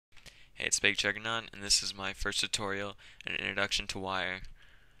Hey, it's Big Juggernaut, and this is my first tutorial, an introduction to wire.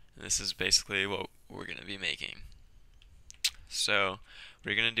 And this is basically what we're going to be making. So,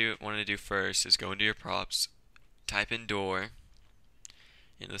 what you're going to want to do first is go into your props, type in door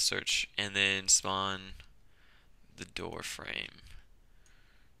in the search, and then spawn the door frame.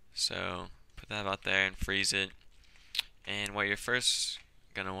 So, put that out there and freeze it. And what you're first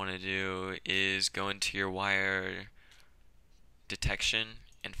going to want to do is go into your wire detection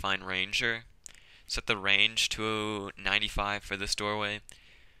and find Ranger. Set the range to 95 for this doorway.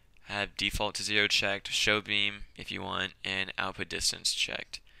 Have default to 0 checked, show beam if you want, and output distance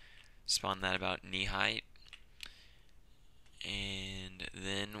checked. Spawn that about knee height. And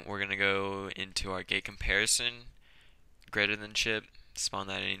then we're going to go into our gate comparison, greater than chip, spawn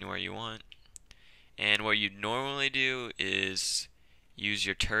that anywhere you want. And what you'd normally do is use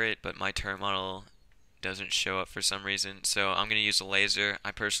your turret, but my turret model doesn't show up for some reason, so I'm going to use a laser. I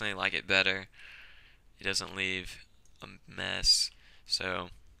personally like it better. It doesn't leave a mess. So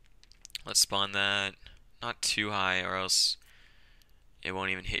let's spawn that not too high or else it won't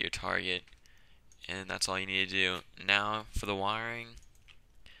even hit your target. And that's all you need to do. Now for the wiring,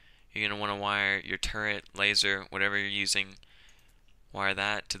 you're going to want to wire your turret, laser, whatever you're using, wire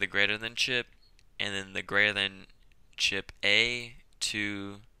that to the greater than chip, and then the greater than chip A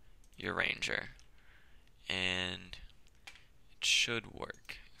to your Ranger. And it should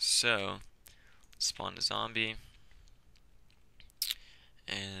work. So spawn a zombie,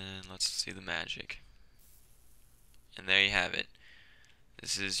 and let's see the magic. And there you have it.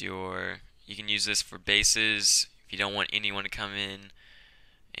 This is you can use this for bases if you don't want anyone to come in.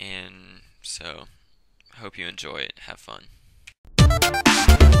 And so hope you enjoy it. Have fun. I'm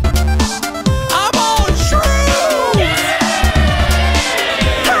on shroom!